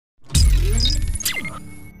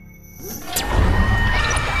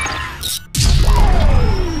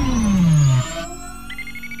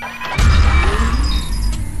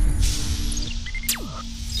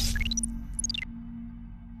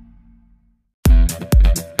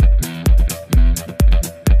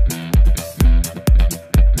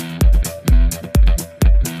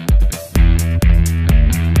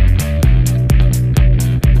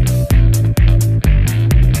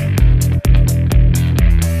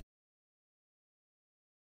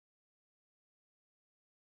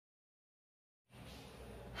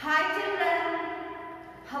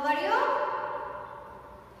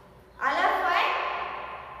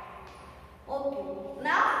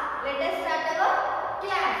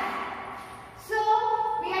class. So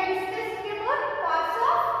we are discussing about parts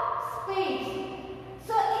of speech.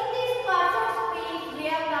 So in these parts of speech we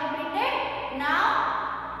have completed noun,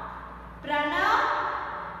 pronoun,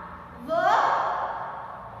 verb,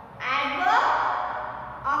 adverb.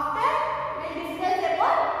 After we will discuss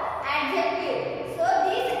about adjective. So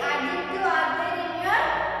these adjectives are there in your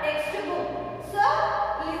textbook. So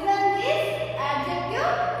listen this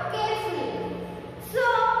adjective carefully. So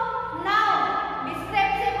noun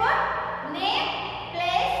describes about name,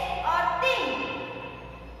 place or thing.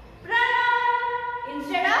 Pronoun,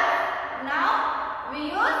 instead of noun we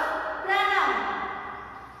use pronoun.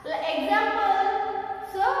 Example,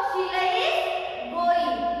 so Sheila is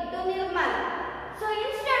going to Nirmal. So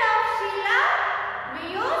instead of Sheila we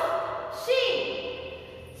use she.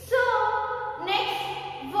 So next,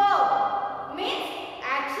 verb means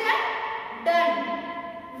action done.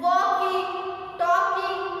 Walking,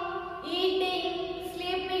 talking, eating,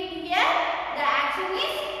 sleeping. Here the action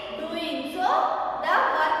is doing. So the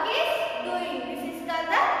work is doing. This is called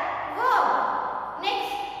the verb.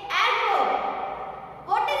 Next, adverb.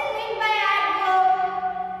 What is meant by adverb?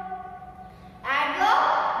 Adverb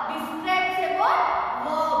describes about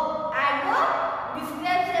verb. Adverb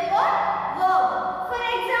describes about verb. For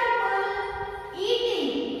example,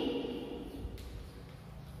 eating.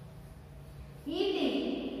 Eating.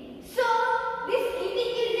 So this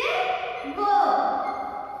eating is a verb.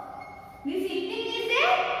 This eating is a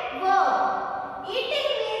verb. Eating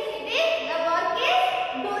means it is the work is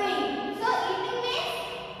doing. So eating means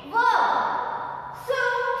verb. So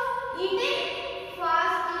eating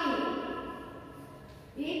fastly.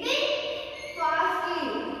 Eating fastly.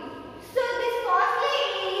 So this fastly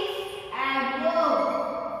is adverb.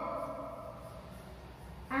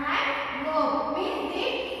 Adverb means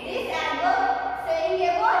this adverb saying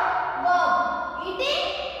about verb. Eating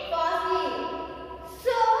fastly.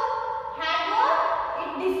 So adverb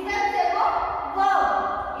it describes about verb.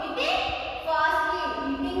 Eating fastly.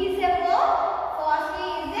 Eating is a verb. Fastly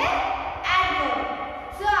is a adverb.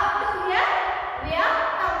 So up to here we have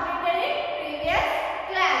completed in previous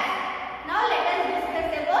class. Now let us discuss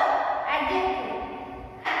about adjective.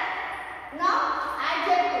 Now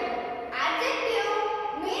adjective. Adjective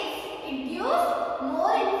means it gives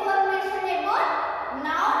more information about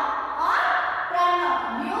noun or pronoun.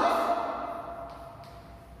 Gives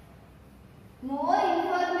more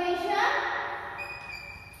information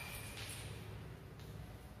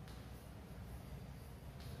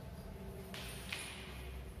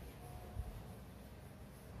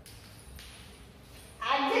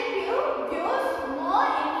adjective gives more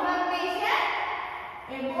information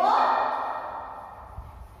about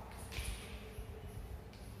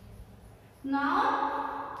noun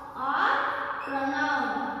or pronoun.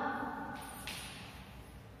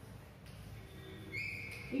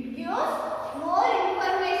 It gives more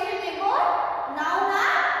information about noun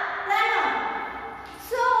or pronoun.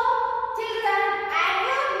 So children,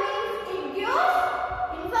 adverb means it gives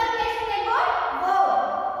information about verb.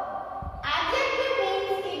 Adjective means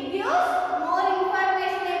it gives more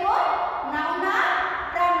information about noun or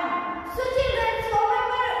pronoun. So children, so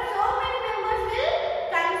many members will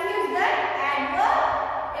confuse that adverb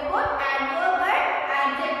about adverb and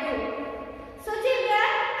adjective. So children,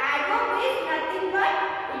 adverb is nothing but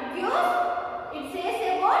it gives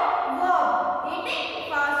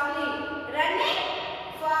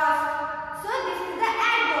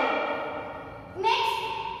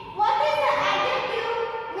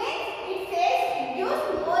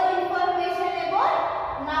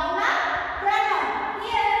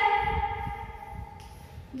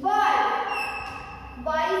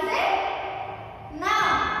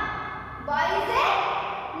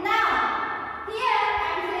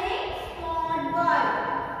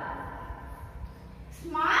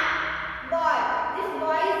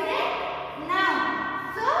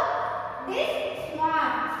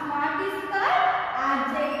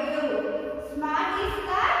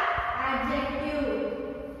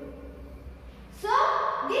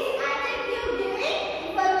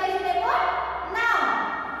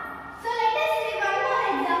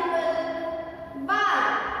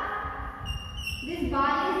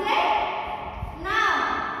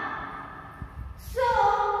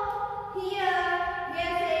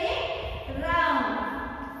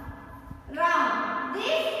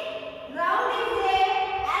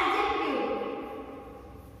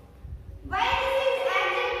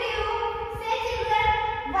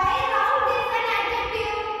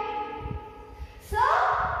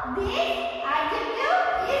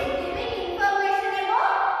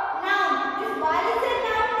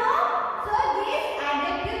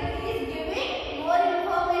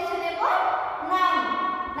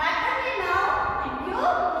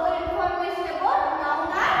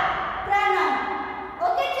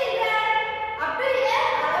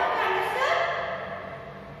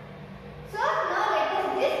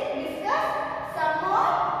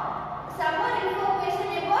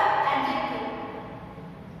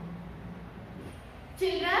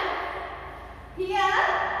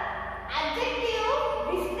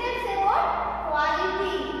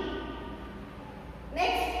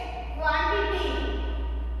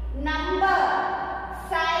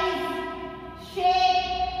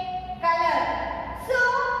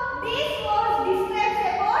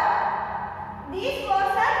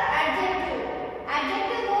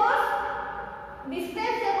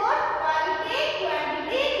describes about quality,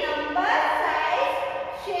 quantity, number, size,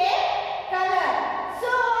 shape, color.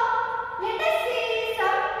 So let us see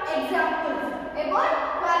some examples about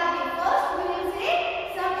quality. First we will see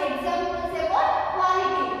some examples about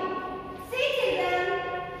quality. See children,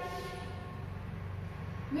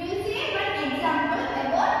 we will see one example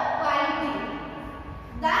about quality.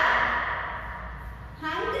 The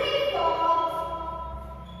hungry fox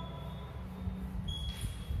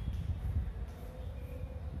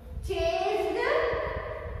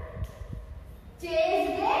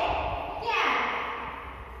chased a cat.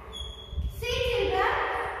 See children,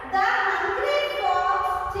 the hungry fox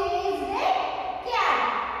chased a cat.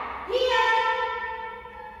 Here,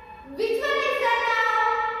 which one is the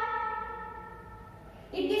noun?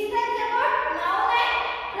 It describes about noun and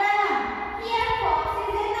pronoun. Here, fox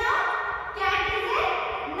is a noun, cat is a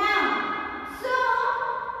noun. So,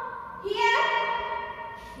 here,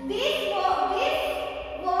 this was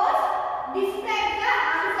describe the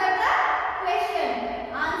answer the question.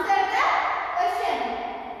 Answer the question.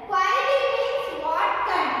 Quality means what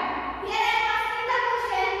kind. Here I am asking the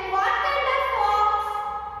question, what kind of fox?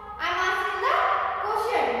 I am asking the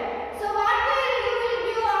question. So what will you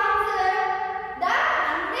give answer? The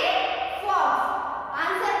hungry fox.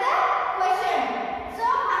 Answer the question. So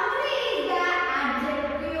hungry is the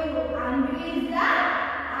adjective. Hungry is the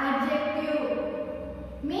adjective.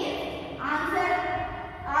 Means answer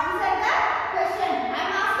the question. I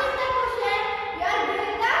am asking the question. You are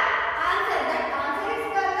giving the answer. That answer is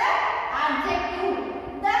called the adjective.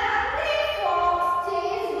 The hungry fox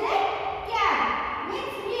chased a cat.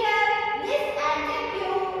 Means here this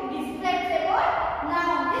adjective describes about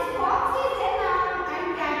noun. This fox is a noun and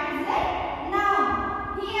cat is a noun.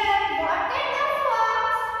 Here what kind of fox?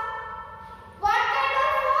 What kind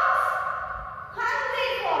of fox? Hungry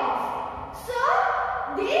fox. So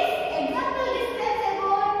this example describes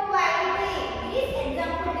about quality. This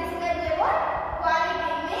example describes about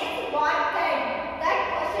quality means what kind. That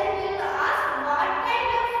question will ask what kind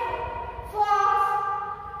of fox.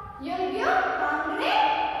 You will give hungry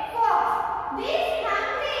fox. This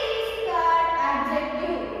hungry is called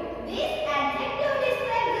adjective. This adjective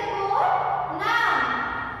describes about noun.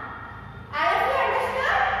 All of you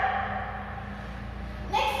understood?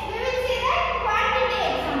 Next we will see the quantity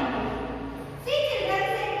example. See children,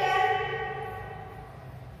 second.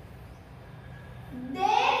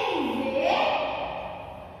 There is a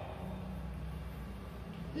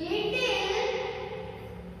little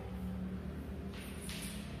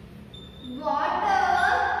water.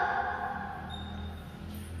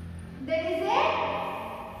 There is a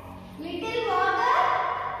little water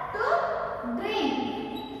to drink.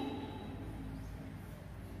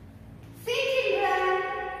 See children,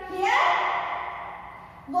 here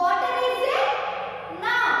water is a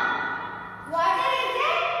noun. Water is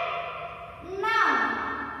a noun.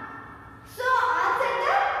 So answer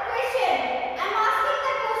the question. I am asking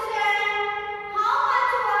the question, how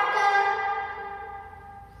much water?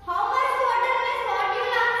 How much water means what you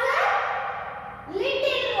will answer?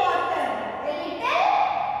 Little water. A little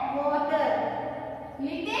water.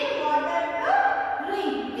 Little water to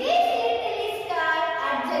drink. This little is called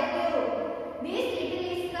adjective. This little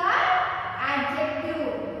is called adjective.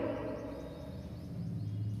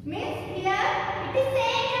 Means here it is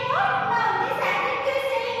saying about noun. This adjective is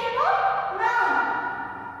saying about noun.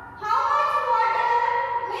 How much water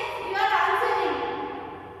means you are answering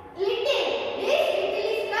little. This little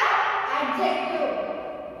is called adjective.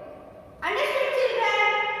 Understood children?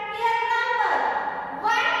 Here number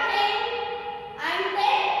 1 hen and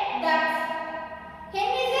 10 ducks. Hen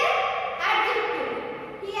is a adjective.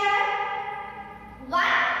 Here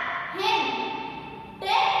 1 hen,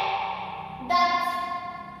 10 ducks.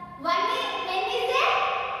 Hen is a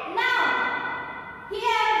noun.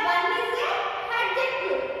 Here 1 is a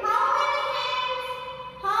adjective. How many hens?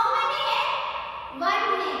 How many hens? 1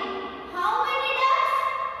 hen. How many ducks?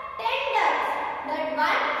 10 ducks. That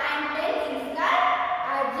 1 and 10 is called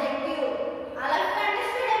adjective. All of you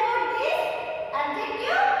understood about this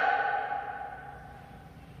adjective?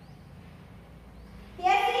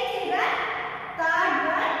 Here see children. Third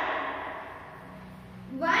one.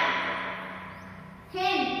 1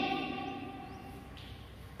 hen,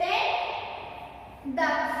 10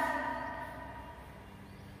 ducks.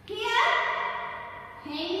 Here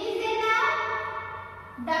hen is a noun,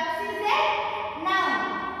 ducks is a noun.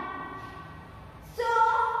 So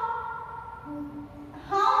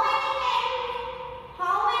how many hens?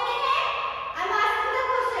 How many hens? I am asking the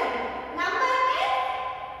question. Number means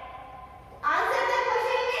answer the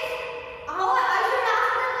question means how I should ask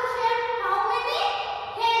the question. How many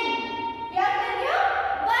hens? You have to give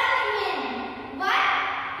 1 hen. 1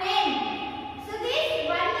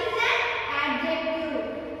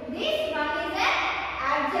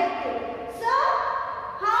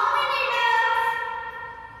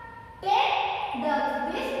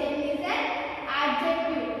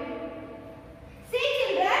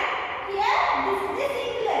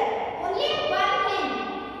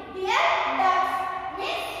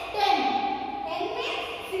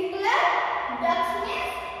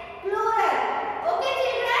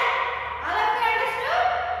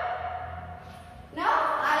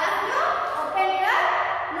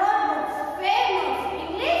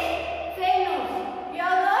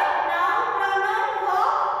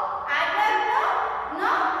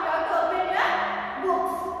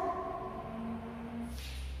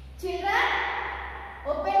 Children,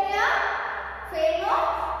 open your fair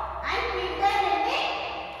notes and read the heading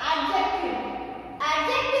adjective.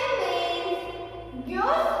 Adjective means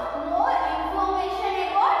gives more information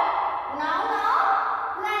about noun or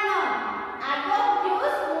pronoun. Adverb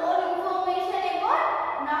gives more information about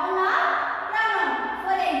noun or pronoun.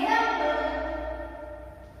 For example,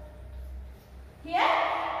 here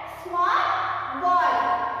smart boy.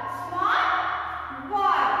 Smart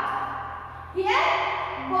boy. Here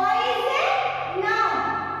boy is a noun.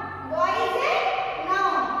 Boy is a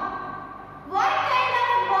noun. What kind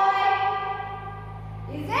of boy?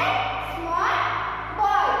 Is a smart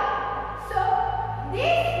boy. So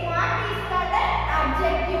this smart is called an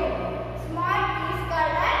adjective. Smart is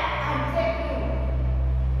called an adjective.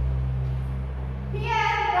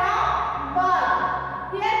 Here brown ball.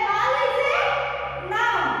 Here ball is a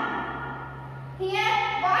noun. Here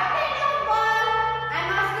what kind of ball? I am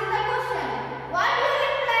asking the question. What do you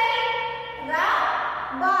reply? Round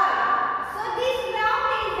ball. So this round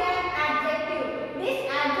is an adjective. This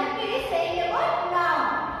adjective is saying about noun.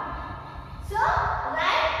 So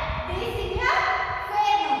write this in your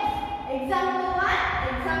fair notes. Example 1,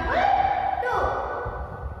 example 2.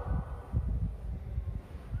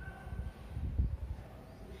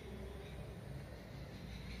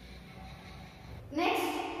 Next,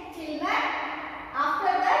 children,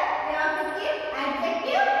 after that we have to give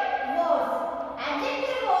adjective words.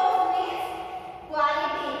 Adjective words means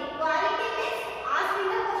quality. Quality means asking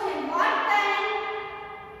the question what kind,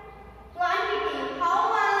 quantity,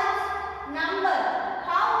 how much, number,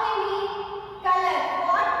 how many, color,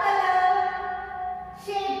 what color,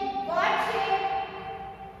 shape, what shape,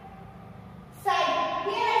 size.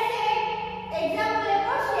 Here I say example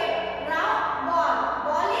about shape. Round ball.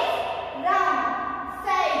 Ball is round.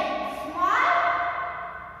 Size small.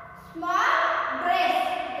 Small dress.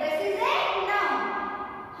 Dress is a noun.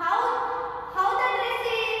 How the dress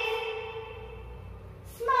is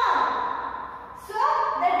small. So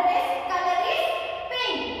the dress color is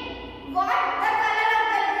pink. What the color of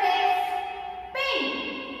the dress? Pink.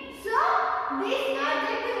 So this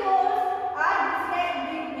adjective word